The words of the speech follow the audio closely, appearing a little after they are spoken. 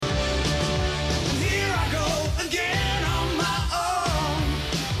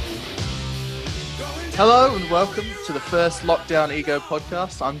Hello and welcome to the first Lockdown Ego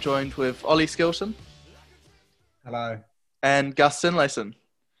podcast. I'm joined with Ollie Skilton. Hello. And Gus Sinlayson.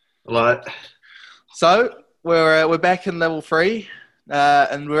 Hello. So we're back in level 3,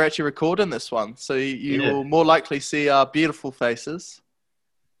 and we're actually recording this one. So you will more likely see our beautiful faces.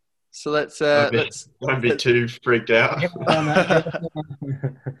 So don't be too freaked out. If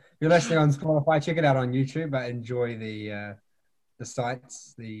you're listening on Spotify, check it out on YouTube. But enjoy the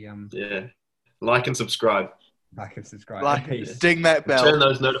sites. Like and subscribe. Like and subscribe. Ding that bell. Turn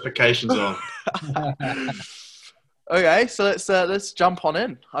those notifications on. Okay, so let's jump on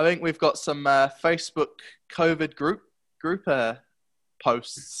in. I think we've got some Facebook COVID group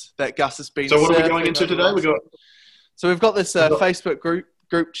posts that Gus has been. So what are we going into today? We've got this Facebook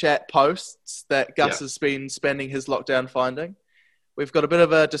group chat posts that Gus has been spending his lockdown finding. We've got a bit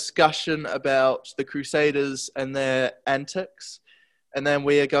of a discussion about the Crusaders and their antics, and then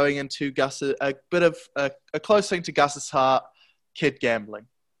we are going into a bit of a close thing to Gus's heart: kid gambling.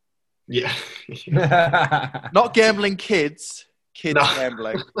 Yeah. Not gambling kids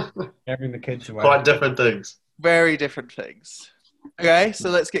gambling. Gambling the kids away. Quite different things. Very different things. Okay, so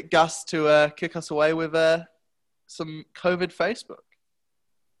let's get Gus to kick us away with some COVID Facebook.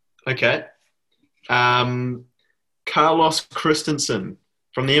 Okay. Carlos Christensen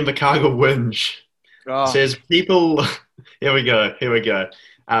from the Invercargill Whinge says people... Here we go.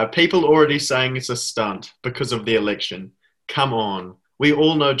 People already saying it's a stunt because of the election. Come on. We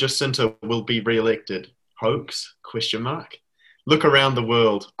all know Jacinta will be re-elected. Hoax? ? Look around the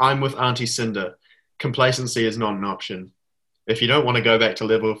world. I'm with Auntie Cinda. Complacency is not an option. If you don't want to go back to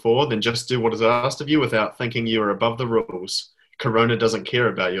level 4, then just do what is asked of you without thinking you are above the rules. Corona doesn't care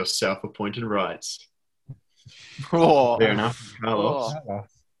about your self-appointed rights. Oh. Fair enough, Carlos.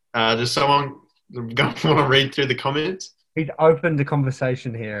 Does someone want to read through the comments? He's opened a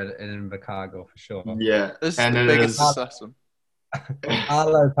conversation here in Invercargill for sure. Yeah. This is the biggest assessment.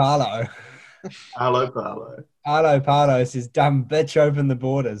 Hello, Paolo. Hello, Paolo says, dumb bitch, open the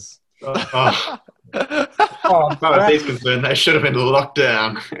borders. As far as he's concerned, they should have been locked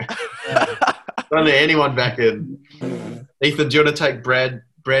down. Don't let anyone back in. Ethan, do you want to take Brad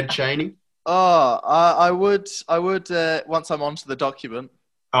Cheney? I would once I'm onto the document.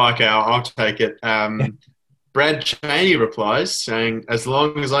 Oh, okay, I'll take it. Brad Cheney replies saying, as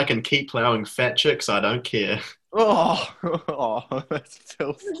long as I can keep ploughing fat chicks, I don't care. Oh, that's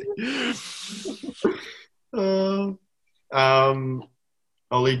filthy. Ollie,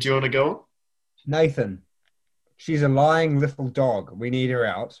 do you want to go on? Nathan, she's a lying little dog. We need her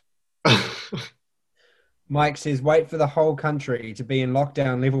out. Mike says, wait for the whole country to be in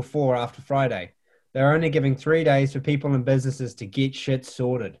lockdown level 4 after Friday. They're only giving 3 days for people and businesses to get shit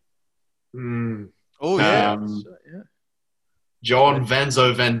sorted. Oh, yeah. John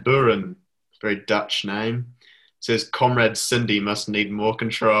Vanzo van Buren, very Dutch name, says Comrade Cindy must need more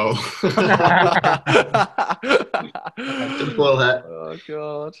control. Simple that. Oh,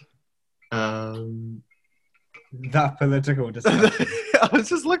 God. That political discussion. I was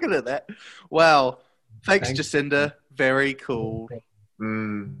just looking at that. Wow. Thanks, Jacinda. Very cool.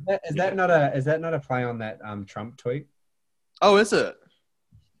 Is that not a play on that Trump tweet? Oh, is it?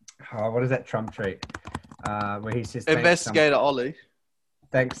 Oh, what is that Trump tweet? Where he says, Investigator Ollie.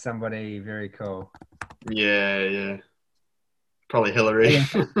 Thanks, somebody. Very cool. Yeah. Probably Hillary.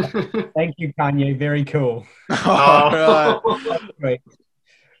 Thank you, Kanye. Very cool. Right.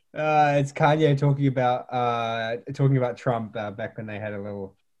 It's Kanye talking about Trump back when they had a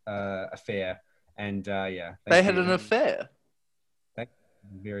little affair, and they had an affair.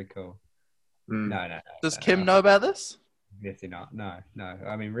 Very cool. No. Does Kim know about this? Obviously not. No.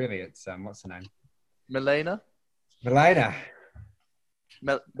 I mean, really, it's what's her name? Melania. Melania.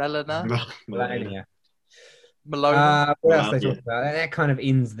 Melania. What else they talk about? That kind of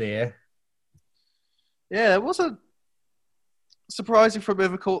ends there. Yeah, it wasn't surprising from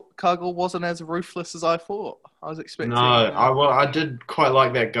Invercargill wasn't as ruthless as I thought. I was expecting. No, I did quite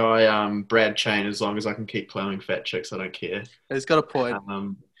like that guy, Brad Chain. As long as I can keep plowing fat chicks, I don't care. He's got a point.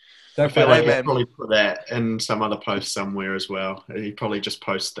 I feel like he'll probably put that in some other post somewhere as well. He probably just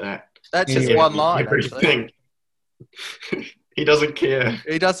posts that. That's just one line. Everything. He doesn't care.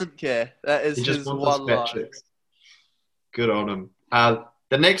 He doesn't care. That is his one line. Chicks. Good on him.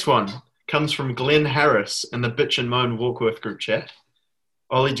 The next one comes from Glenn Harris in the Bitch and Moan Walkworth group chat.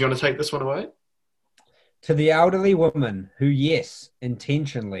 Ollie, do you want to take this one away? To the elderly woman who, yes,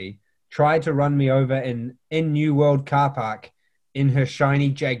 intentionally tried to run me over in New World car park in her shiny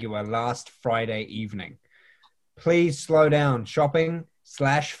Jaguar last Friday evening. Please slow down.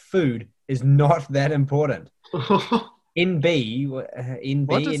 Shopping/food is not that important. NB. What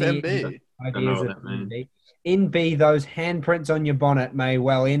is NB? Don't know Ideas what of that means. NB. NB, those handprints on your bonnet may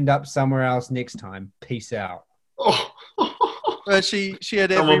well end up somewhere else next time. Peace out. Oh. But she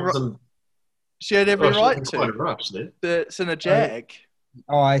had every Someone wasn't- she had every oh, she right was quite to. rushed there. It's in a Jag.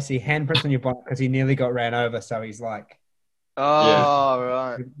 Oh, I see. Handprints on your bonnet because he nearly got ran over. So he's like, Oh,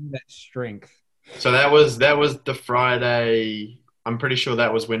 right. that strength. So that was the Friday. I'm pretty sure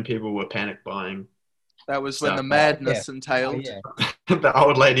that was when people were panic buying. That was when So- the madness Oh, entailed. yeah. The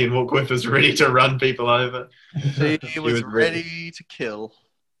old lady in Walkworth was ready to run people over. She was was ready. ready to kill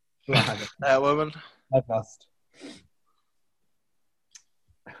Blimey. that woman. I lost.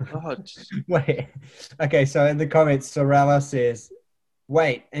 God. Wait. Okay, so in the comments, Sorella says,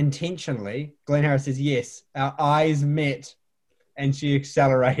 wait, intentionally? Glenn Harris says, yes, our eyes met and she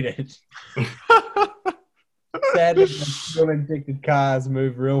accelerated. Sadly, the fuel-injected cars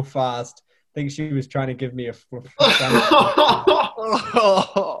move real fast. I think she was trying to give me a flip.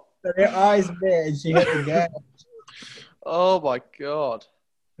 Oh, So their eyes met and she hit the gas. oh my God.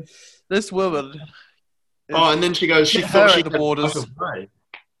 This woman. is- Oh, and then she goes, she Hit thought her she at the had borders. right of way.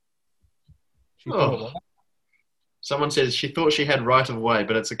 She thought, Oh. what? Someone says she thought she had right of way,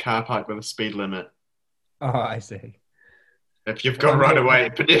 but it's a car park with a speed limit. Oh, I see. If you've got right of way,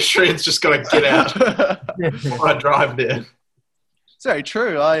 pedestrians just got to get out before I drive there. It's very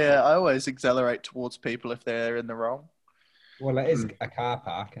true. I always accelerate towards people if they're in the wrong. Well, it is a car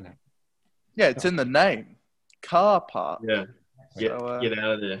park, isn't it? Yeah, it's in the name. Car park. Yeah, get, So, get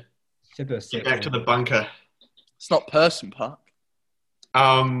out of there. Should do a Get sex back to one. the bunker. It's not person park.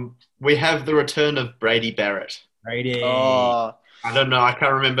 We have the return of Brady Barrett. Brady. Oh, I don't know. I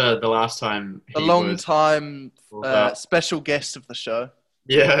can't remember the last time a he long was. time Well, special guest of the show.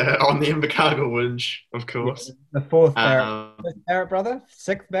 yeah, on the Invercargill Winch, of course. The fourth Barrett. Um, Fifth Barrett brother?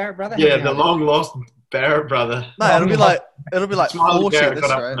 Sixth Barrett brother? yeah, Help me the out. long lost Barrett brother. No, it'll be like Smiley 40 Barrett at got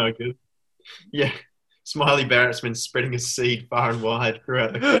this up rate. to no good. Yeah, Smiley Barrett's been spreading his seed far and wide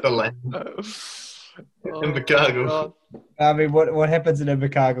throughout the land. Oh, Invercargill. God. I mean, what happens in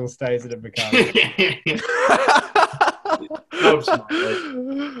Invercargill stays in Invercargill. Oh,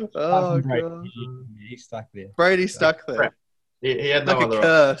 Smiley. Oh, Brady. God. He's stuck there. Brady stuck there. He had no Like a other.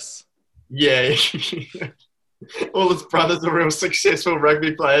 curse. Yeah. All his brothers are real successful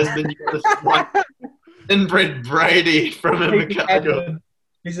rugby players. And then you got this one inbred Brady from Invercargill.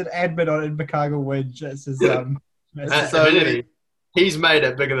 He's an admin on Invercargill Winch. That's his that's So- Admittedly, he's made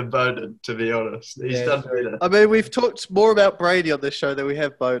it bigger than Bowden, to be honest. He's Yeah, done true. better. I mean, we've talked more about Brady on this show than we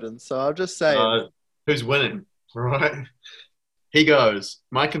have Bowden, so I'm just saying. Who's winning, right? He goes,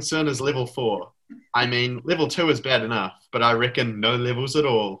 my concern is level 4. I mean, level 2 is bad enough, but I reckon no levels at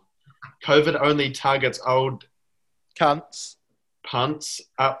all. COVID only targets old Cunts. punts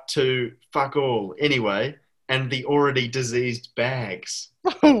up to fuck all anyway, and the already diseased bags.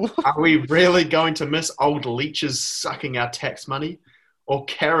 Are we really going to miss old leeches sucking our tax money? Or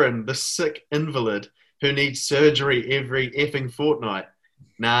Karen, the sick invalid who needs surgery every effing fortnight?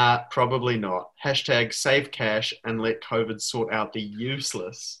 Nah, probably not. Hashtag save cash and let COVID sort out the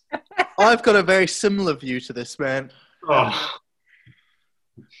useless. I've got a very similar view to this, man. Oh,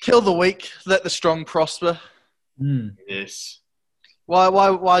 Kill the weak, let the strong prosper. yes.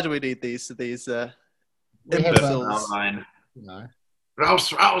 Why do we need these We have, imbeciles? Line. you know,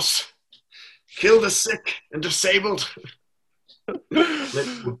 Rouse. Kill the sick and disabled. Let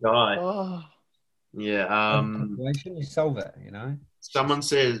people die. Oh. Yeah, population, you solve it, you know. someone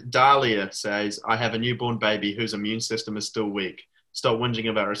says, Dahlia says, I have a newborn baby whose immune system is still weak. Stop whinging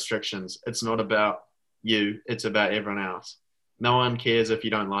about restrictions. It's not about you. It's about everyone else. No one cares if you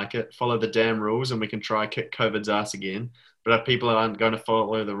don't like it. Follow the damn rules and we can try kick COVID's ass again. But if people aren't going to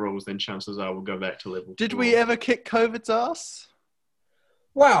follow the rules, then chances are we'll go back to level Did 4. we ever kick COVID's ass?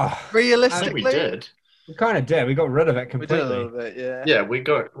 Well, I think Realistically? we did. we kind of did. We got rid of it We did a completely. little bit, yeah. Yeah, we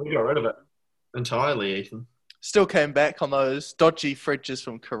got rid of it entirely, Ethan. Still came back on those dodgy fridges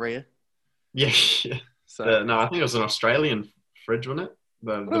from Korea. Yeah. So No, I think it was an Australian fridge, wasn't it?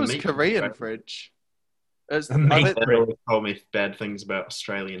 it was meat Korean fridge. fridge. It was- The meat I bet- They always told me bad things about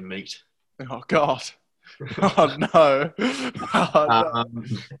Australian meat. oh God! Oh no! Oh, no.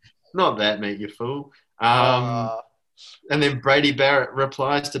 Not that meat, you fool. Ah. And then Brady Barrett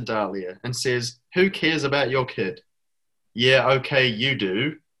replies to Dahlia and says, who cares about your kid? Yeah, okay, you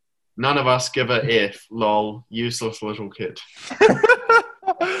do. None of us give a F, lol, useless little kid.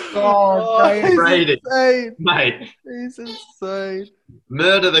 Oh, he's Brady. insane. Mate, He's insane.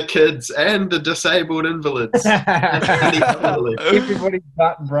 murder the kids and the disabled invalids. Everybody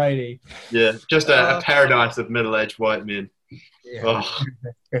but Brady. Yeah, just a paradise of middle-aged white men. Yeah. Oh,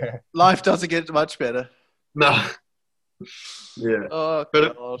 Life doesn't get much better. no. Yeah. Oh,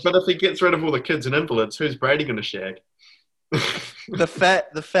 But God. but if he gets rid of all the kids and invalids, who's Brady going to shag? The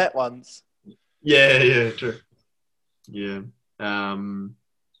fat ones. Yeah, true. Yeah.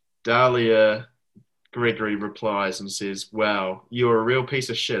 Dahlia Gregory replies and says, "Wow, you're a real piece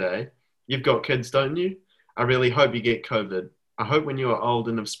of shit, eh? You've got kids, don't you? I really hope you get COVID. I hope when you are old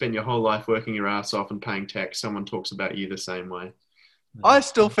and have spent your whole life working your ass off and paying tax, someone talks about you the same way." I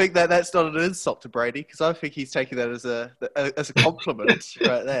still think that that's not an insult to Brady because I think he's taking that as a compliment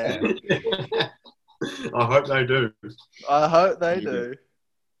right there. I hope they do. I hope they do.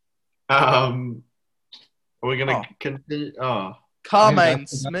 Are we going to continue? Oh. Carmaine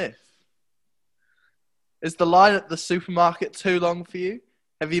Smith. Is the line at the supermarket too long for you?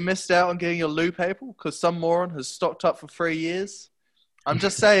 Have you missed out on getting your loo paper because some moron has stocked up for 3 years? I'm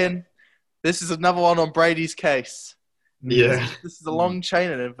just saying, this is another one on Brady's case. Yeah. This is a long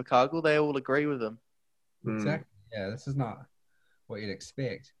chain in Invercargill. They all agree with him. Exactly. Yeah, this is not what you'd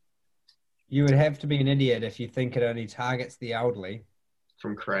expect. You would have to be an idiot if you think it only targets the elderly.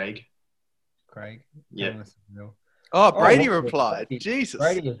 From Craig. Yeah. Oh, Brady replied. Jesus.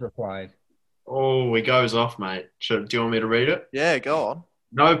 Brady has replied. Oh, he goes off, mate. Do you want me to read it? Yeah, go on.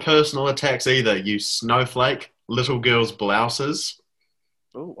 No personal attacks either, you snowflake. Little girls' blouses.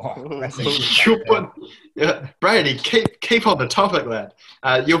 Ooh. Brady, keep on the topic, lad.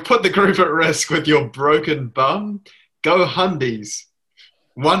 You'll put the group at risk with your broken bum. Go Hundies.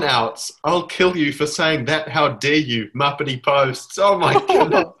 1 ounce. I'll kill you for saying that. How dare you? Muppety posts. Oh my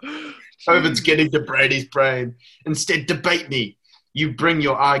god. COVID's getting to Brady's brain. Instead, debate me. You bring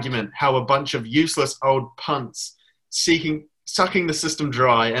your argument how a bunch of useless old punts sucking the system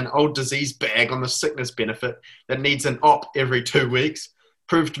dry, an old disease bag on the sickness benefit that needs an op every 2 weeks.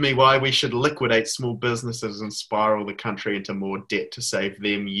 Prove to me why we should liquidate small businesses and spiral the country into more debt to save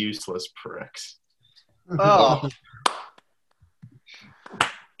them useless pricks. Oh.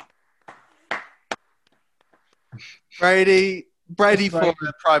 Brady for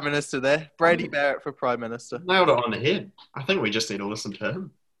Prime Minister there. Brady Barrett for Prime Minister. Nailed it on the head. I think we just need to listen to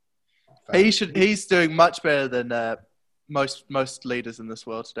him. He's doing much better than most leaders in this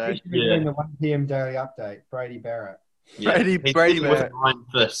world today. He should be doing the 1 p.m. daily update. Brady Barrett. Yeah. Brady Barrett. With iron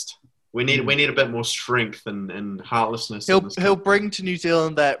fist. We need a bit more strength and heartlessness. He'll bring to New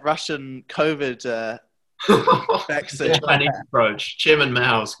Zealand that Russian COVID vaccine. Chinese approach. Chairman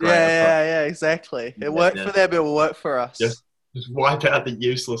Mao's great approach. Yeah, exactly. It worked for them, it will work for us. Just wipe out the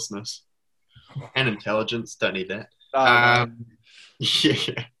uselessness. And intelligence, don't need that.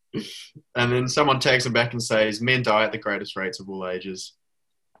 Yeah. And then someone tags him back and says, men die at the greatest rates of all ages.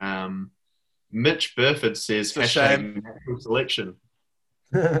 Mitch Burford says, hashtag natural selection.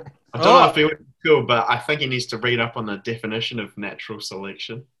 I don't know if he went to school, but I think he needs to read up on the definition of natural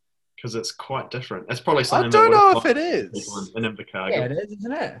selection because it's quite different. It's probably something I don't know if it is. In Invercargill. Yeah, it is,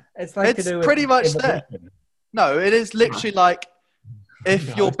 isn't it? It's like it's pretty much that. No, it is literally like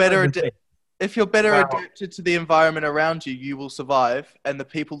if you're better adapted to the environment around you, you will survive, and the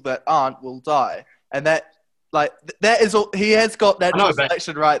people that aren't will die. And that is all. He has got natural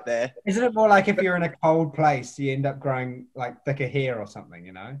selection right there. Isn't it more like if you're in a cold place, you end up growing like thicker hair or something?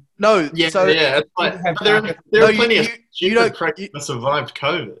 You know? No. It's like, there are plenty of stupid practices that survived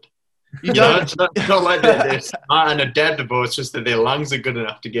COVID. You know, it's not like they're smart and adaptable. It's just that their lungs are good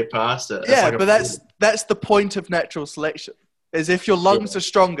enough to get past it. Yeah, but that's the point of natural selection. Is if your lungs are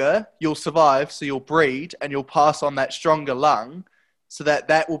stronger, you'll survive, so you'll breed and you'll pass on that stronger lung, so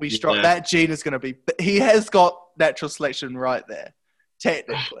that will be strong. Yeah. That gene is going to be. He has got natural selection right there,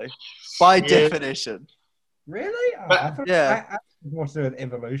 technically, by definition. Really? I more to do with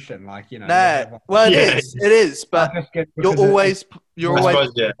evolution, like, you know. It is, but you're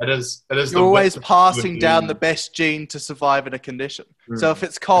always passing down the best gene to survive in a condition. So if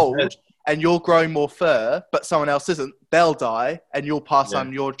it's cold and you're growing more fur, but someone else isn't, they'll die, and you'll pass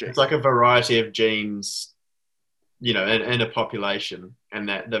on your gene. It's like a variety of genes, you know, in a population, and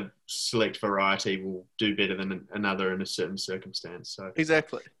that the select variety will do better than another in a certain circumstance. So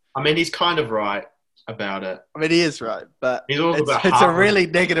exactly. I mean, he's kind of right about it. I mean, he is right, but it's a really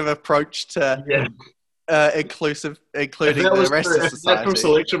negative approach to including the rest of society. If natural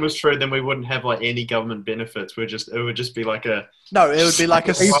selection was true, then we wouldn't have like any government benefits. It would just be like a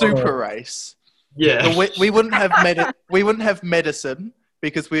super race. Yeah, we wouldn't have medicine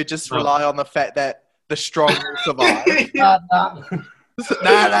because we'd just rely on the fact that the strong will survive.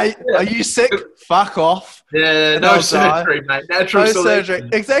 Are you sick? Fuck off. Yeah, no surgery, mate. Natural selection. Surgery.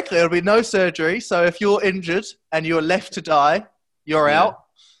 Exactly. It'll be no surgery. So if you're injured and you're left to die, you're out.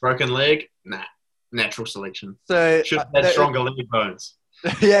 Broken leg? Nah. Natural selection. So should have stronger leg bones.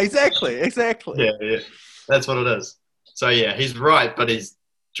 Yeah, exactly. Yeah. That's what it is. So yeah, he's right, but he's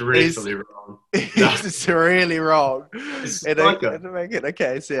dreadfully wrong. He's really wrong. It like doesn't make it a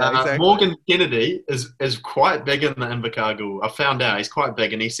case. Yeah, exactly. Morgan Kennedy is quite big in the Invercargill. I found out he's quite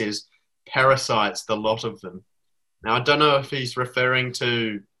big, and he says parasites, the lot of them. Now I don't know if he's referring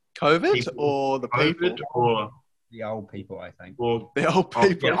to COVID or the people or the old people, I think, or the old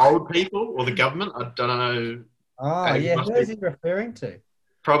people, the old people or the government. I don't know. Oh yeah, who is he referring to?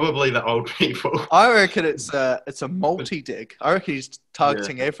 Probably the old people. I reckon it's a multi-dig. I reckon he's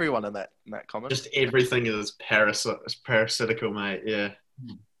targeting everyone in that comment. Just everything is parasitical, mate. Yeah.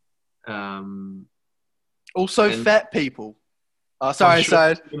 Also, fat people. Sorry,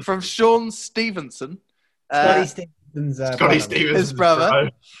 from Sean Stevenson. Scotty Stevenson's his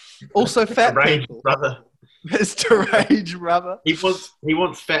brother. Also, fat people. Brother. His deranged brother. He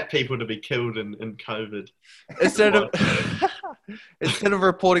wants fat people to be killed in COVID. Instead of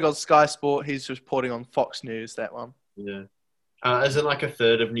reporting on Sky Sport, he's reporting on Fox News. That one. Yeah. Isn't like a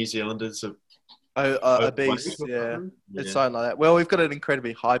third of New Zealanders obese? Yeah, it's something like that. Well, we've got an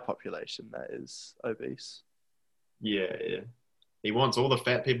incredibly high population that is obese. Yeah. He wants all the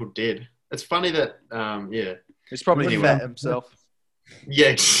fat people dead. It's funny that he's probably fat himself. Yeah,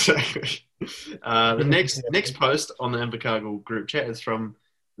 exactly. The next post on the Invercargill group chat is from.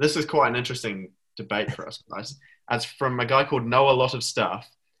 This is quite an interesting debate for us guys. It's from a guy called Know a Lot of Stuff,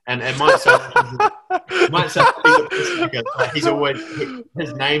 and it might sound he's always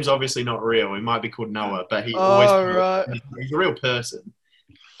his name's obviously not real. He might be called Noah, but he's a real person.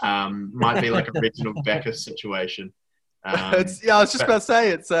 Might be like a Reginald Bacchus situation. I was just about to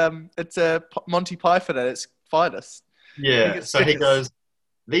say it's a Monty Python at its finest. Yeah, so he goes,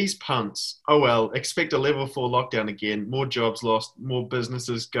 these punts, oh well, expect a level 4 lockdown again, more jobs lost, more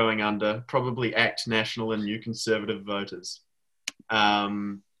businesses going under, probably ACT National and New Conservative voters.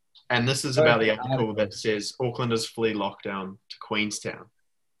 And this is about the article that says Aucklanders flee lockdown to Queenstown.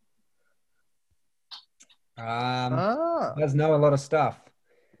 Does know a lot of stuff.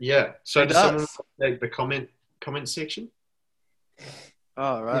 Yeah, so does someone take the comment section?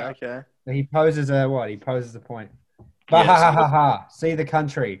 Oh, right, yeah. Okay. He poses a point. Bah, see the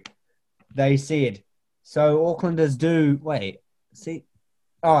country. They said. So Aucklanders do. See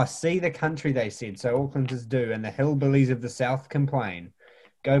the country, they said. So Aucklanders do. And the hillbillies of the South complain.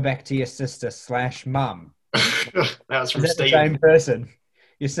 Go back to your sister / mum. That's from Steve. The same person.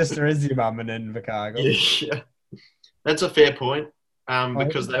 Your sister is your mum in Invercargill. Yeah. That's a fair point.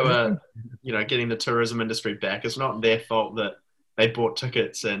 Because they were, getting the tourism industry back. It's not their fault that they bought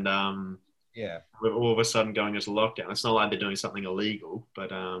tickets and we're all of a sudden going into lockdown. It's not like they're doing something illegal, but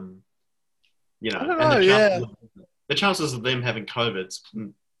the chances of them having COVID's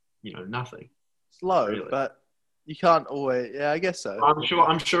nothing. It's low, really. But you can't always. Yeah, I guess so.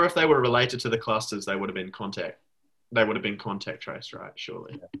 I'm sure if they were related to the clusters, they would have been contact traced, right?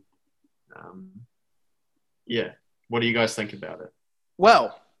 Surely. What do you guys think about it?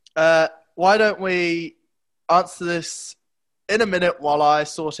 Well, why don't we answer this in a minute while I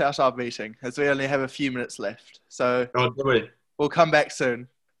sort out our meeting, as we only have a few minutes left. So we'll come back soon.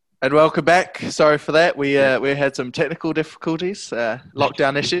 And welcome back. Sorry for that. We had some technical difficulties,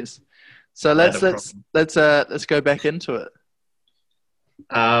 lockdown issues. So let's go back into it.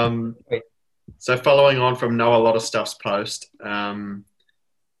 So following on from Know a Lot of Stuff's post,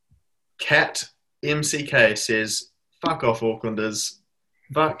 Cat MCK says, "Fuck off, Aucklanders.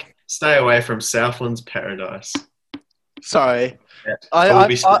 Fuck, stay away from Southland's paradise." Sorry. Yeah, I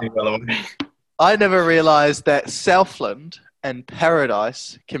never realised that Southland and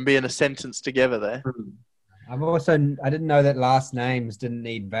paradise can be in a sentence together there. I didn't know that last names didn't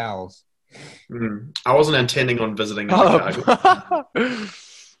need vowels. I wasn't intending on visiting Chicago. How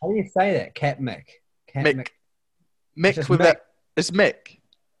do you say that? Catmick. Mick with that. It's Mick.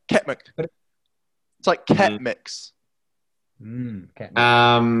 Catmick. It's like cat mix.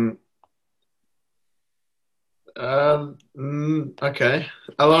 Catmick. Okay.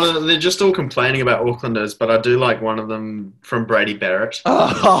 A lot of they're just all complaining about Aucklanders, but I do like one of them from Brady Barrett.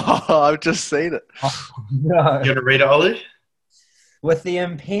 Oh, I've just seen it. Oh, no. You want to read it, Ollie? With the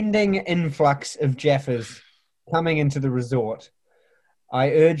impending influx of Jaffers coming into the resort,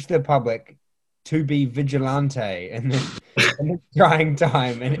 I urge the public to be vigilante in this trying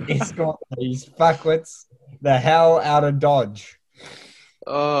time and escort these fuckwits the hell out of Dodge.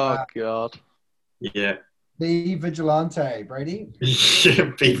 Oh, God. Yeah. Be vigilante, Brady.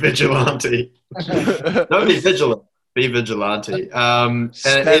 Be vigilante. Don't be vigilant. Be vigilante. And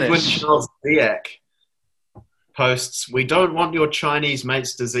Edwin Charles Diak posts, "We don't want your Chinese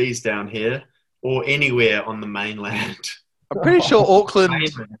mate's disease down here or anywhere on the mainland." I'm pretty sure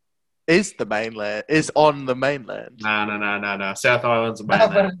Auckland is the mainland. Is on the mainland. No. South Island's the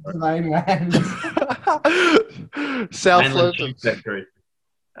mainland. Southland. Mainland Factory.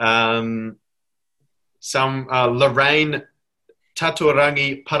 Lorraine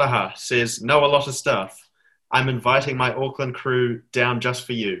Taturangi Paraha says, know a lot of stuff. I'm inviting my Auckland crew down just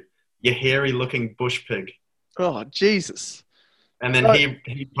for you. You hairy-looking bush pig. Oh, Jesus. And then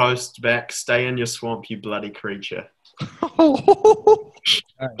he posts back, stay in your swamp, you bloody creature. Oh.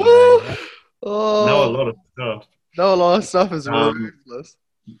 Know a lot of stuff. Know a lot of stuff is ruthless.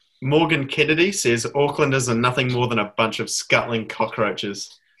 Morgan Kennedy says, Aucklanders are nothing more than a bunch of scuttling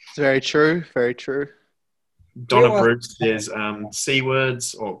cockroaches. It's very true. Very true. Donna Bruce says C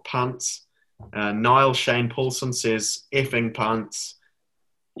words or punts. Niall Shane Paulson says effing punts.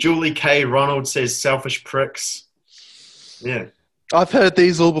 Julie K. Ronald says selfish pricks. Yeah. I've heard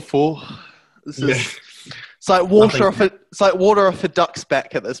these all before. It's like water off a duck's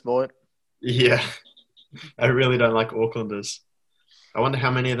back at this point. Yeah. I really don't like Aucklanders. I wonder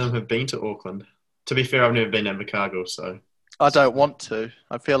how many of them have been to Auckland. To be fair, I've never been to Invercargill, so. I don't want to.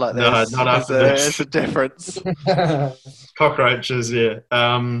 I feel like there's a difference. Cockroaches, yeah.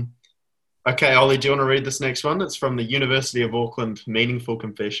 Okay, Ollie, do you want to read this next one? It's from the University of Auckland, Meaningful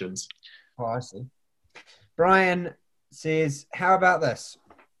Confessions. Oh, I see. Brian says, how about this?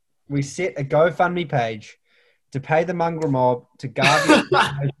 We set a GoFundMe page to pay the mongrel mob to guard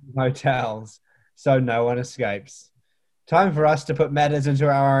the hotels so no one escapes. Time for us to put matters into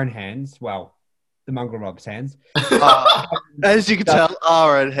our own hands. Well, the mongrel mob's hands. As you can tell,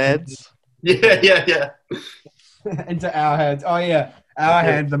 our own hands. Yeah. Into our hands. Oh, yeah. Our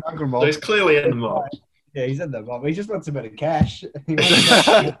hands, the mongrel mob. So he's clearly in the mob. Yeah, he's in the mob. He just wants a bit of cash. He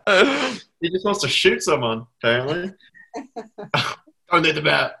just wants to shoot someone, apparently. Don't let them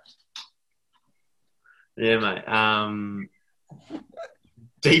out. Yeah, mate.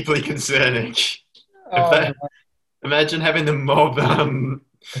 Deeply concerning. Imagine having the mob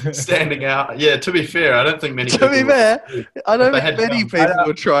standing out. Yeah, to be fair, I don't think many people... To be fair, I don't think many people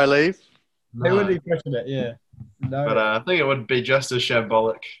would try leave. No. They wouldn't be pushing it, yeah. No. But I think it would be just as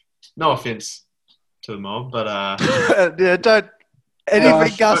shambolic. No offence to the mob, but... yeah, don't...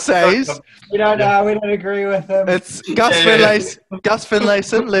 Anything Gus says... We don't agree with him. It's Gus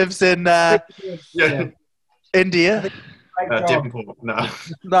Finlayson lives in India. Devonport, no.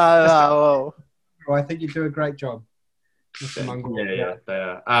 No. Well, I think you do a great job. Yeah, they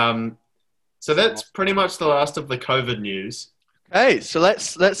are. So that's pretty much the last of the COVID news. Hey, so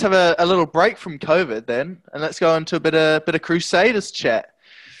let's have a little break from COVID then, and let's go into a bit of Crusaders chat.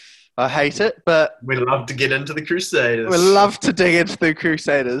 I hate it, but we love to get into the Crusaders. We love to dig into the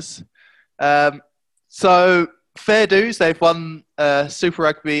Crusaders. So fair dues, they've won Super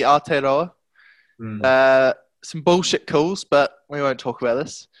Rugby Aotearoa. Some bullshit calls, but we won't talk about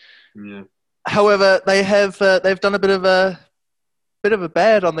this. Yeah. However, they've done a bit of a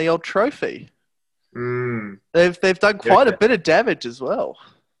bad on the old trophy. They've done quite a bit of damage as well,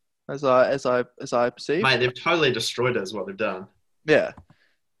 as I perceive. Mate, they've totally destroyed it, is what they've done. Yeah.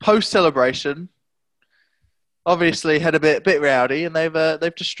 Post celebration, obviously had a bit rowdy, and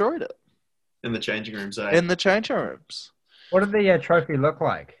they've destroyed it in the changing rooms. In the changing rooms. What did the trophy look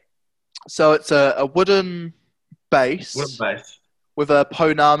like? So it's a wooden base. With a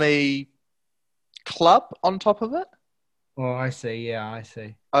Ponami club on top of it. Oh, I see. Yeah, I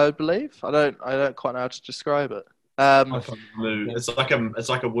see. I believe. I don't quite know how to describe it. It's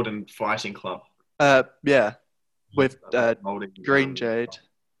like a wooden fighting club. Yeah, with green jade.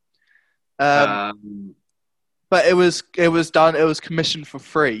 But it was done. It was commissioned for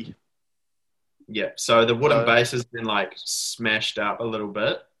free. Yeah. So the wooden base has been like smashed up a little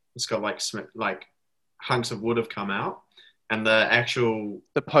bit. It's got like hunks of wood have come out, and the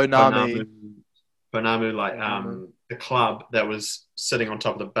Ponamu the club that was sitting on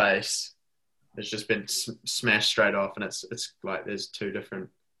top of the base has just been smashed straight off, and it's like there's two different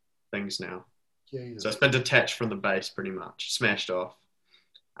things now. So it's been detached from the base pretty much, smashed off.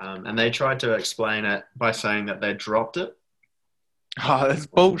 And they tried to explain it by saying that they dropped it. Oh, that's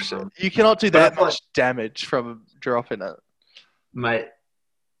bullshit. You cannot do that much damage from dropping it. Mate,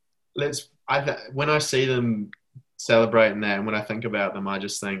 when I see them celebrating that, and when I think about them, I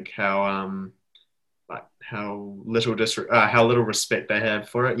just think how little respect they have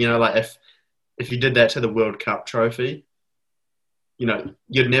for it. You know, like if you did that to the World Cup trophy, you know,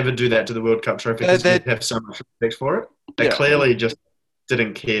 you'd never do that to the World Cup trophy because you'd have so much respect for it. They clearly just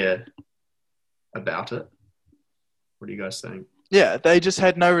didn't care about it. What do you guys think? Yeah, they just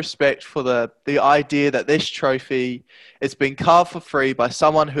had no respect for the idea that this trophy is being carved for free by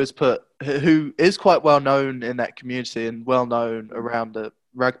someone who is quite well known in that community and well known around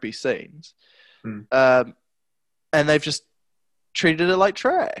rugby scenes, Mm. And they've just treated it like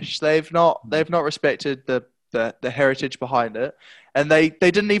trash. They've not respected the heritage behind it, and they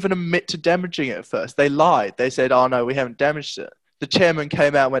didn't even admit to damaging it at first. They lied. They said, "Oh no, we haven't damaged it." The chairman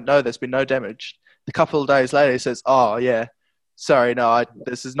came out and went, "No, there's been no damage." A couple of days later, he says, "Oh yeah, sorry, no,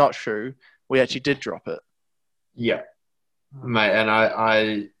 this is not true. We actually did drop it." Yeah, mate, and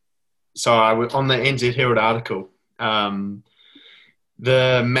I was on the NZ Herald article.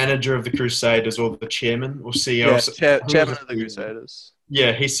 The manager of the Crusaders, or the chairman or CEO, chairman of the Crusaders.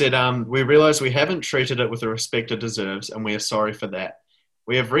 Yeah, he said, "We realise we haven't treated it with the respect it deserves, and we are sorry for that.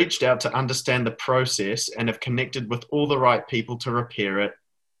 We have reached out to understand the process and have connected with all the right people to repair it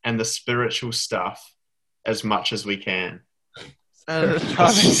and the spiritual stuff as much as we can." Yeah,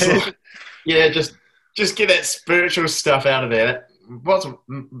 just get that spiritual stuff out of there. What's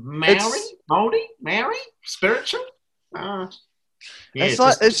Maori? Spiritual? Yeah,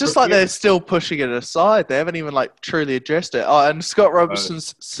 it's just like they're still pushing it aside. They haven't even like truly addressed it. Oh, and Scott Robertson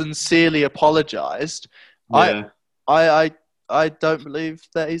sincerely apologized. Yeah. I don't believe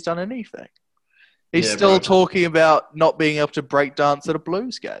that he's done anything. He's still talking about not being able to break dance at a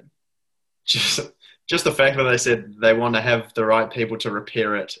Blues game. Just the fact that they said they want to have the right people to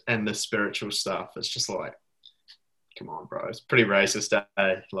repair it and the spiritual stuff. It's just like, come on, bro. It's pretty racist,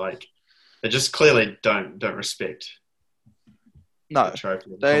 eh? Like, they just clearly don't respect. No, the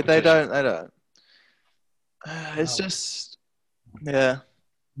trophy they don't. It's just, yeah.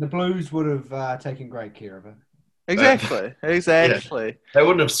 The Blues would have taken great care of it. Exactly. Yeah. They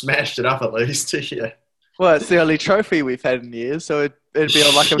wouldn't have smashed it up at least, yeah. Well, it's the only trophy we've had in years, so it'd be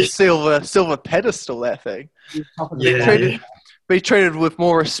on like a silver pedestal, that thing. Be treated with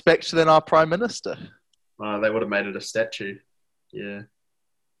more respect than our Prime Minister. They would have made it a statue. Yeah.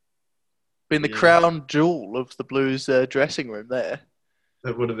 Been the crown jewel of the Blues dressing room there.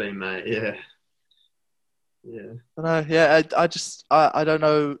 It would have been, mate, yeah. Yeah. I don't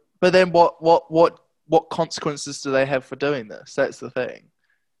know. But then what consequences do they have for doing this? That's the thing.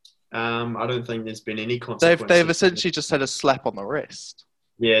 I don't think there's been any consequences. They've essentially just had a slap on the wrist.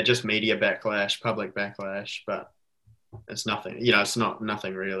 Yeah, just media backlash, public backlash, but it's nothing. It's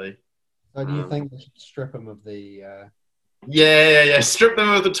nothing really. So do you think they should strip them of the... Yeah. Strip them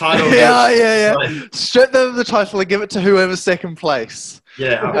of the title. Yeah. Strip them of the title and give it to whoever's second place.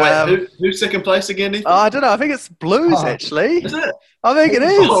 Yeah. Wait, who's second place again, Ethan? I don't know. I think it's Blues, actually. Is it? I think it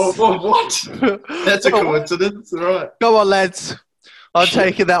is. Oh, what? That's a coincidence. All right. Come on, lads. I'm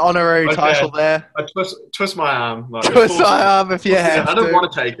taking that honorary title there. I twist my arm. Twist my arm if you have to. I don't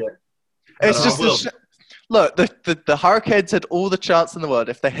want to take it. It's just look, the Hurricanes had all the chance in the world.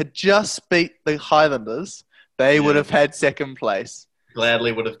 If they had just beat the Highlanders, they would have had second place.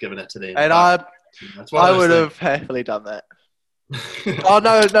 Gladly would have given it to them. And I would have happily done that. Oh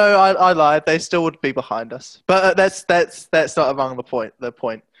no, I lied. They still would be behind us. But that's not among the point. The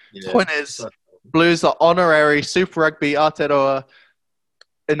point is, Blues are honorary Super Rugby Aotearoa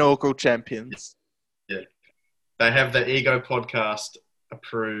inaugural champions. Yeah, they have the Ego podcast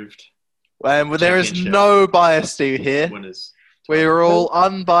approved. And there is no bias here. Winners. We're all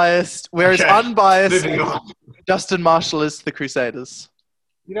unbiased. We're as unbiased as Justin Marshall is to the Crusaders.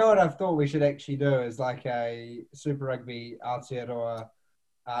 You know what I've thought we should actually do is like a Super Rugby Aotearoa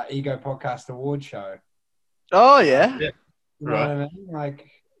Ego Podcast Award show. Oh, yeah. You know what I mean? Like,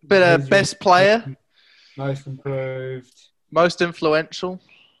 best player. Most improved. Most influential.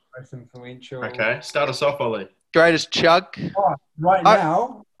 Okay, start us off, Ollie. Greatest chug. Oh,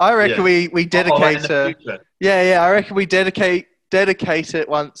 now. I reckon we dedicate I reckon we dedicate it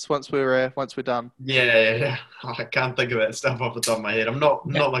once we're done. Yeah. I can't think of that stuff off the top of my head. I'm not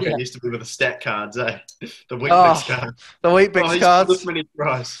like I used to be with the stat cards, eh? The Weet-Bix cards. The Weet-Bix cards. This many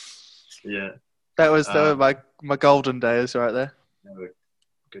tries. Yeah. That was my golden days right there. They were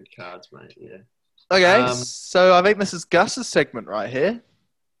good cards, mate. Yeah. Okay, so I think this is Gus's segment right here.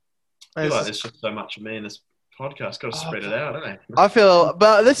 I feel like there's just so much of me in this podcast. Got to spread it out, don't I feel,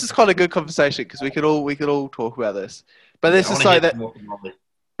 but this is quite a good conversation because we could all talk about this. But this is like that.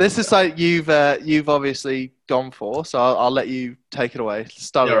 This is like you've obviously gone for, so I'll let you take it away.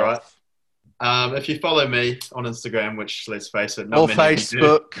 Start it off. If you follow me on Instagram, which let's face it, or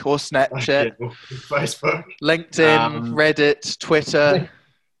Facebook or Snapchat, Facebook, LinkedIn, Reddit, Twitter.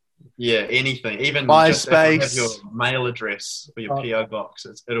 Yeah, anything. Even MySpace. Just have your mail address or your PO box.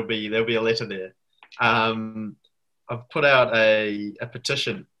 There'll be a letter there. I've put out a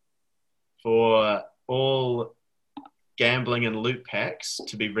petition for all gambling and loot packs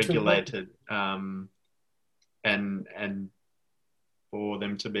to be regulated, and for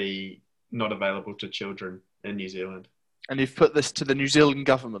them to be not available to children in New Zealand. And you've put this to the New Zealand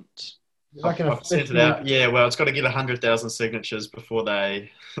government. I've sent it out. Yeah, well, it's got to get 100,000 signatures before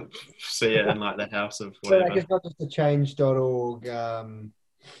they see it in like the House of whatever. So it's not just a change.org.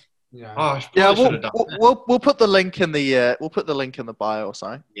 We'll put the link in the bio or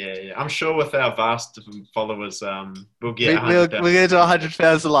something. Yeah. I'm sure with our vast followers, we'll get we'll get to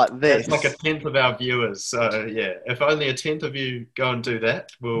 100,000 like this. It's like 1/10 of our viewers. So yeah, if only 1/10 of you go and do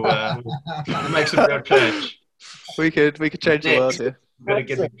that, we'll make some real change. We could change the world here. Better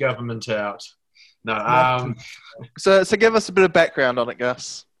get the government out. No. So give us a bit of background on it,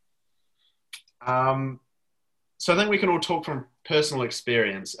 Gus. So I think we can all talk from personal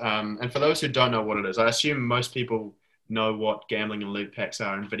experience. And for those who don't know what it is, I assume most people know what gambling and loot packs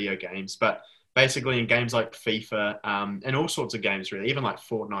are in video games. But basically in games like FIFA and all sorts of games, really, even like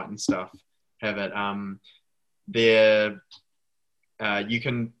Fortnite and stuff, have it. You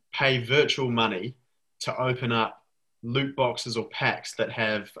can pay virtual money to open up loot boxes or packs that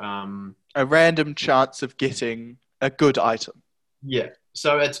have a random chance of getting a good item. Yeah.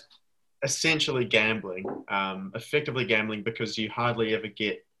 So it's essentially gambling, effectively gambling, because you hardly ever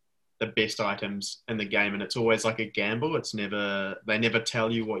get the best items in the game, and it's always like a gamble. They never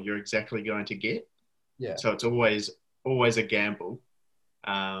tell you what you're exactly going to get. Yeah. So it's always a gamble.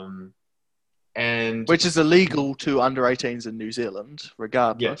 And which is illegal to under 18s in New Zealand,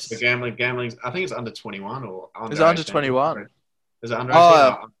 regardless. Yes, the gambling. I think it's under 21 or under. Is it under 21? Is it under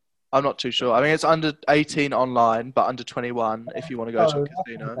 18? I'm not too sure. I mean, it's under 18 online, but under 21 if you want to go to a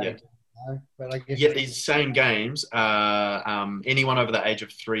casino. Yeah. But I guess these same games, anyone over the age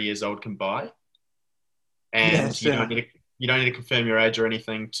of 3 years old can buy, and you don't need to confirm your age or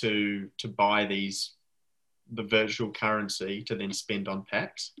anything to buy the virtual currency to then spend on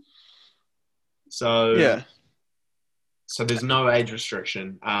packs. So there's no age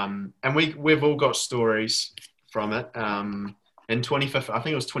restriction, and we've all got stories from it. In 2015, I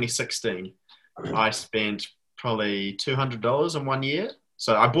think it was 2016, I spent probably $200 in 1 year.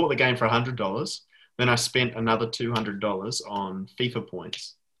 So I bought the game for $100. Then I spent another $200 on FIFA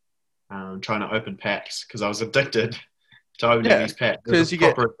points, trying to open packs because I was addicted to opening these packs. Because you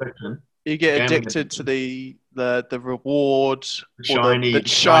get addicted to the reward, the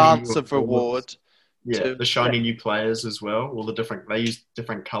chance of reward. Yeah, the shiny new players as well. All they use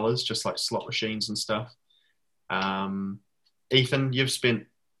different colors, just like slot machines and stuff. Ethan, you've spent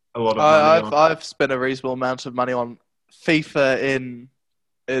a lot of money. I've spent a reasonable amount of money on FIFA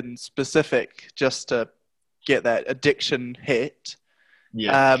in specific, just to get that addiction hit.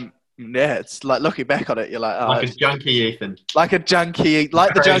 Yeah. It's like looking back on it, you're like, like a junkie, Ethan. Like a junkie,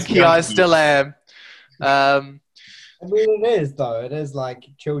 like the junkie I still am. I mean, it is though. It is like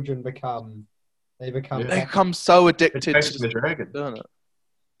children become so addicted to the dragon, doing it,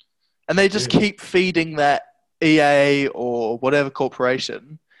 and they just keep feeding that EA or whatever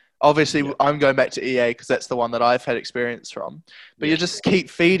corporation. Obviously, I'm going back to EA because that's the one that I've had experience from. But you just keep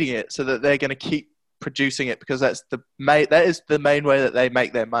feeding it so that they're going to keep producing it because that is the main way that they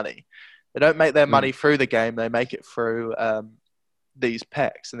make their money. They don't make their money through the game; they make it through these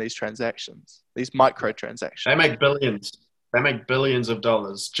packs and these transactions, these microtransactions. They make billions. They make billions of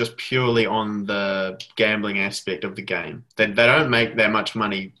dollars just purely on the gambling aspect of the game. They don't make that much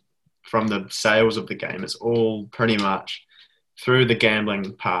money from the sales of the game. It's all pretty much through the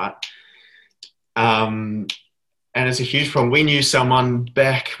gambling part. And it's a huge problem. We knew someone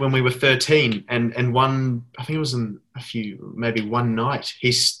back when we were 13 and I think it was maybe one night,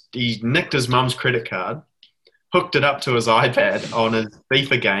 he nicked his mum's credit card, hooked it up to his iPad on his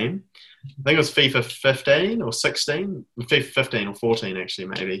FIFA game. I think it was FIFA 15 or 16, FIFA 15 or 14 actually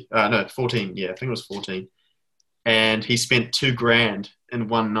maybe. No, 14, yeah, I think it was 14. And he spent $2,000 in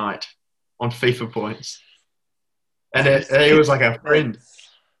one night on FIFA points. And it was like a friend.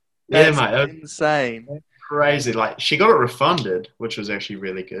 That's insane. Crazy. Like, she got it refunded, which was actually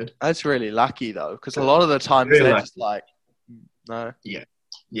really good. That's really lucky, though, because a lot of the times they're just like, no. Yeah.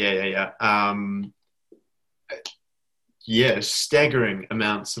 Staggering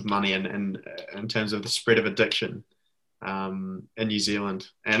amounts of money in terms of the spread of addiction in New Zealand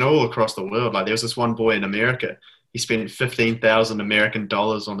and all across the world. Like, there was this one boy in America. He spent 15,000 American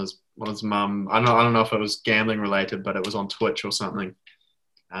dollars on his mum. I don't know if it was gambling related, but it was on Twitch or something.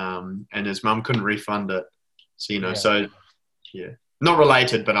 And his mum couldn't refund it. So not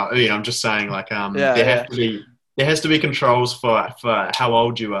related, but I'm just saying, like, there has to be controls for how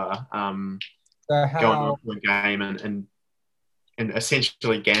old you are. Going into a game and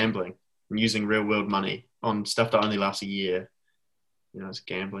essentially gambling and using real world money on stuff that only lasts a year. It's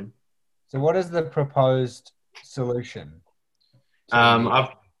gambling. So what is the proposed solution? I've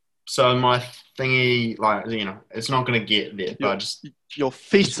So my thingy, like, it's not going to get there, your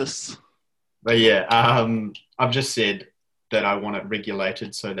thesis. But yeah, I've just said that I want it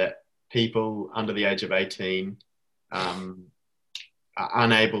regulated so that people under the age of 18 are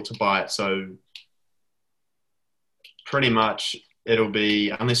unable to buy it. So pretty much it'll be,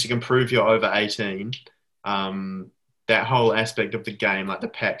 unless you can prove you're over 18, that whole aspect of the game, like the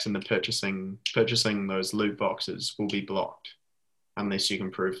packs and the purchasing those loot boxes, will be blocked unless you can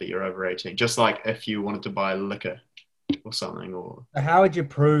prove that you're over 18. Just like if you wanted to buy liquor or something. Or how would you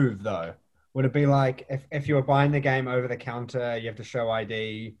prove, though? Would it be like if you were buying the game over the counter, you have to show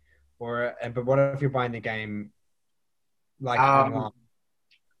ID, but what if you're buying the game like online?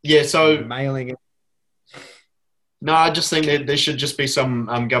 Yeah, so mailing it. No, I just think that there should just be some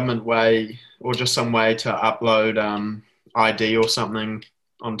government way, or just some way to upload ID or something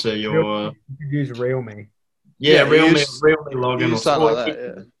onto your. You could use Realme. Yeah, Realme login or something like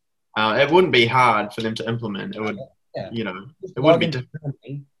that. Yeah. It wouldn't be hard for them to implement. It would, it wouldn't be difficult.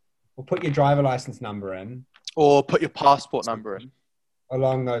 Or put your driver license number in, or put your passport number in.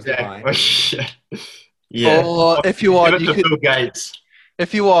 Along those lines. Yeah. Or if you want, you can. Bill Gates.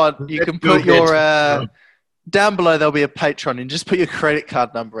 If you want, you can put your. Down below, there'll be a Patreon, and just put your credit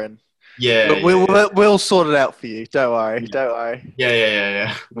card number in. Yeah. But we'll sort it out for you. Don't worry. Yeah. Don't worry.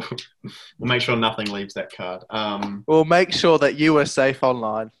 Yeah. We'll make sure nothing leaves that card. We'll make sure that you are safe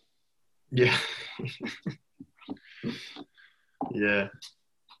online. Yeah. Yeah.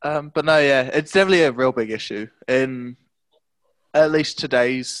 But no, yeah, it's definitely a real big issue in at least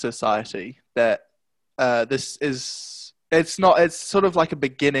today's society. That it's sort of like a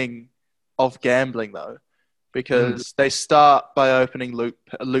beginning of gambling, though. Because they start by opening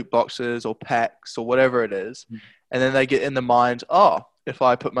loot boxes or packs or whatever it is, and then they get in the mind, if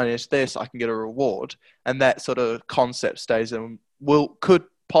I put money into this, I can get a reward, and that sort of concept stays in. Could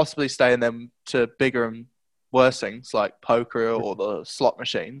possibly stay in them to bigger and worse things like poker or the slot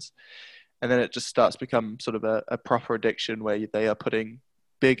machines, and then it just starts to become sort of a proper addiction where they are putting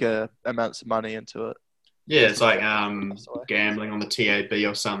bigger amounts of money into it. Yeah, it's like gambling on the TAB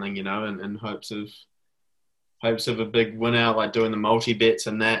or something, in hopes of a big win out, like doing the multi-bets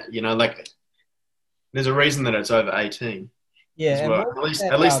and that, like there's a reason that it's over 18. Yeah. Well.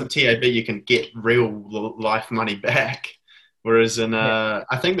 At least the TAB, you can get real life money back. Whereas I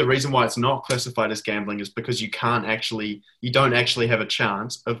think the reason why it's not classified as gambling is because you don't actually have a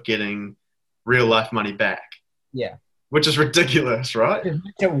chance of getting real life money back. Yeah. Which is ridiculous, right?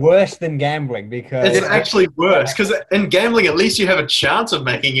 It's worse than gambling because... It's actually worse because in gambling, at least you have a chance of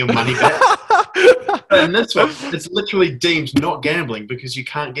making your money back. And this one, it's literally deemed not gambling because you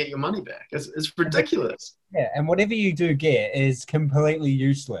can't get your money back. It's ridiculous. Yeah, and whatever you do get is completely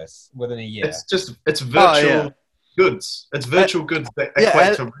useless within a year. It's virtual goods. It's virtual goods that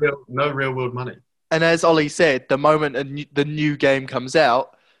equate to no real world money. And as Ollie said, the moment the new game comes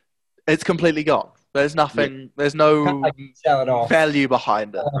out, it's completely gone. There's nothing. There's no value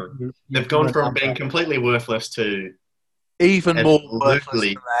behind it. They've gone from being completely worthless to even more worthless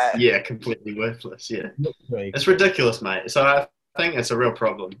than that. Yeah, completely worthless. Yeah, it's ridiculous, mate. So I think it's a real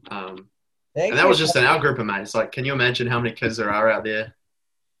problem. And that was just in our group of mates. Like, can you imagine how many kids there are out there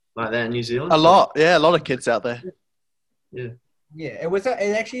like that in New Zealand? A lot. Yeah, a lot of kids out there. Yeah. Yeah,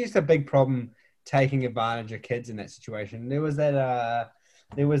 it actually is a big problem taking advantage of kids in that situation. There was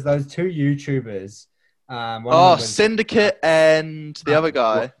those two YouTubers. Syndicate and the other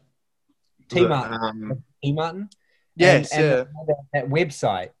guy. T Martin. Yes, and that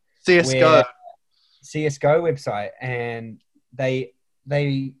website. CSGO website, and they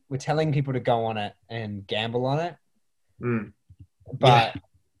were telling people to go on it and gamble on it. But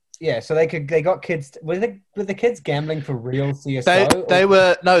so they got kids. Were the kids gambling for real CSGO? They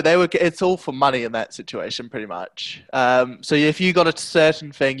were. It's all for money in that situation, pretty much. So if you got a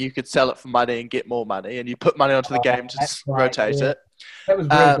certain thing, you could sell it for money and get more money, and you put money onto the game to rotate it. That was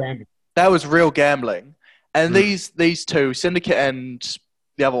real gambling. That was real gambling. And these two, Syndicate and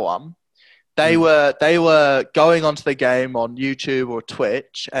the other one, they were going onto the game on YouTube or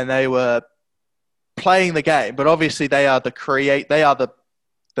Twitch, and they were playing the game. But obviously, they are the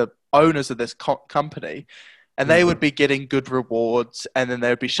owners of this company, and they would be getting good rewards, and then they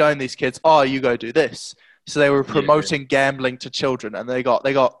would be showing these kids, you go do this. So they were promoting gambling to children, and they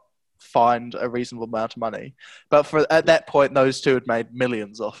got fined a reasonable amount of money. But at that point, those two had made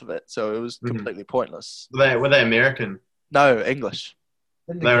millions off of it, so it was completely pointless. Were they American? No, English.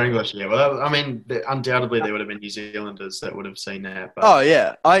 They were English, yeah. Well, I mean, undoubtedly there would have been New Zealanders that would have seen that. But,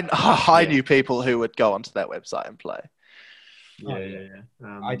 I knew people who would go onto that website and play. Yeah.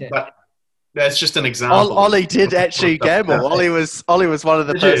 I did. That's just an example. Ollie did actually gamble. Ollie was one of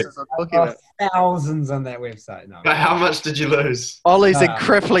the persons I'm talking about. Thousands on that website. No. How much did you lose? Ollie's in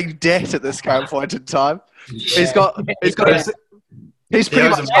crippling debt at this current point in time. He's pretty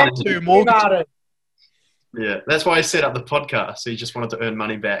much got 2 mortgages. Yeah, that's why he set up the podcast. So he just wanted to earn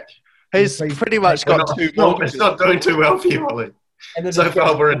money back. He's pretty much got 2 mortgages. It's not doing too well for you, Ollie. So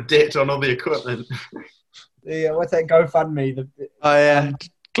far, we're in debt on all the equipment. Yeah, what's that GoFundMe? Oh yeah.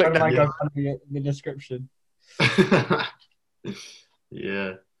 Click my GoFundMe in the description.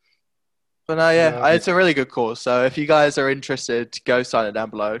 Yeah. But no, it's a really good cause. So if you guys are interested, go sign it down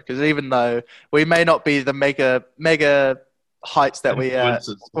below. Because even though we may not be the mega heights that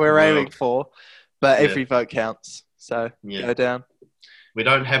we're aiming for, but every vote counts. So go down. We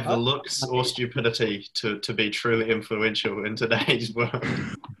don't have the looks or stupidity to be truly influential in today's world.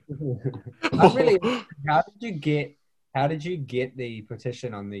 How did you get the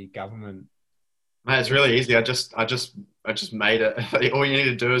petition on the government? Mate, it's really easy. I just made it. All you need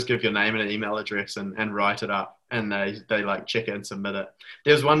to do is give your name and an email address and write it up, and they like check it and submit it.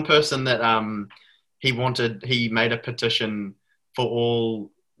 There was one person that he made a petition for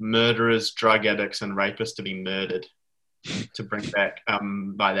all murderers, drug addicts, and rapists to be murdered, to bring back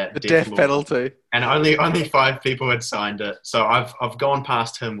by that the death penalty. And only 5 people had signed it. So I've gone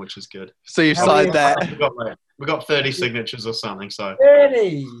past him, which is good. So you've signed that. We got 30 signatures or something. So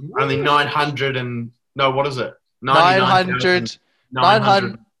 30. Only 900 and no, what is it? 900.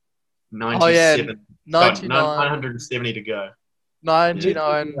 970 to go.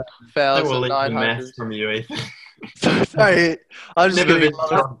 99,900 from you, Ethan. Sorry, I'm just going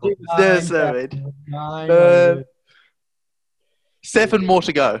to 7 more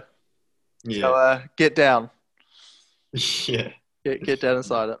to go. Yeah. So get down. Yeah. Get down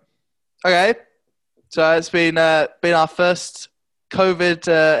inside it. Okay. So it's been our first COVID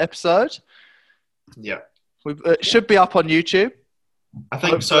episode. Yeah. It should be up on YouTube. I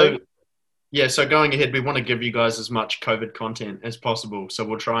think so. Yeah, so going ahead, we want to give you guys as much COVID content as possible. So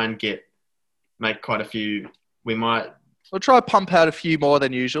we'll try and make quite a few. We'll try to pump out a few more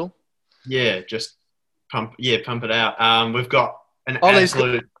than usual. Yeah, just pump it out. We've got an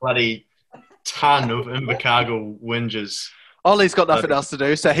absolute bloody ton of Invercargill whinges. Ollie's got nothing else to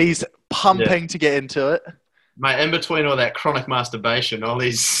do, so he's pumping to get into it. Mate, in between all that chronic masturbation,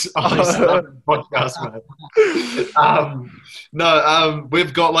 Ollie's podcast, mate.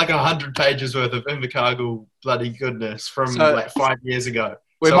 We've got like 100 pages worth of Invercargill bloody goodness from 5 years ago.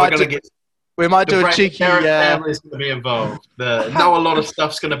 We might do a cheeky. Family's going to be involved. A lot of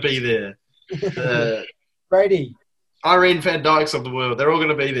stuff's going to be there. Brady, Irene Van Dykes of the world, they're all going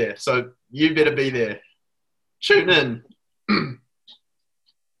to be there. So you better be there. Tune in.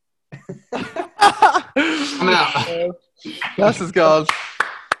 I'm out. Gus is gone.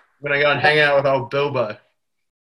 I'm going to go and hang out with old Bilbo.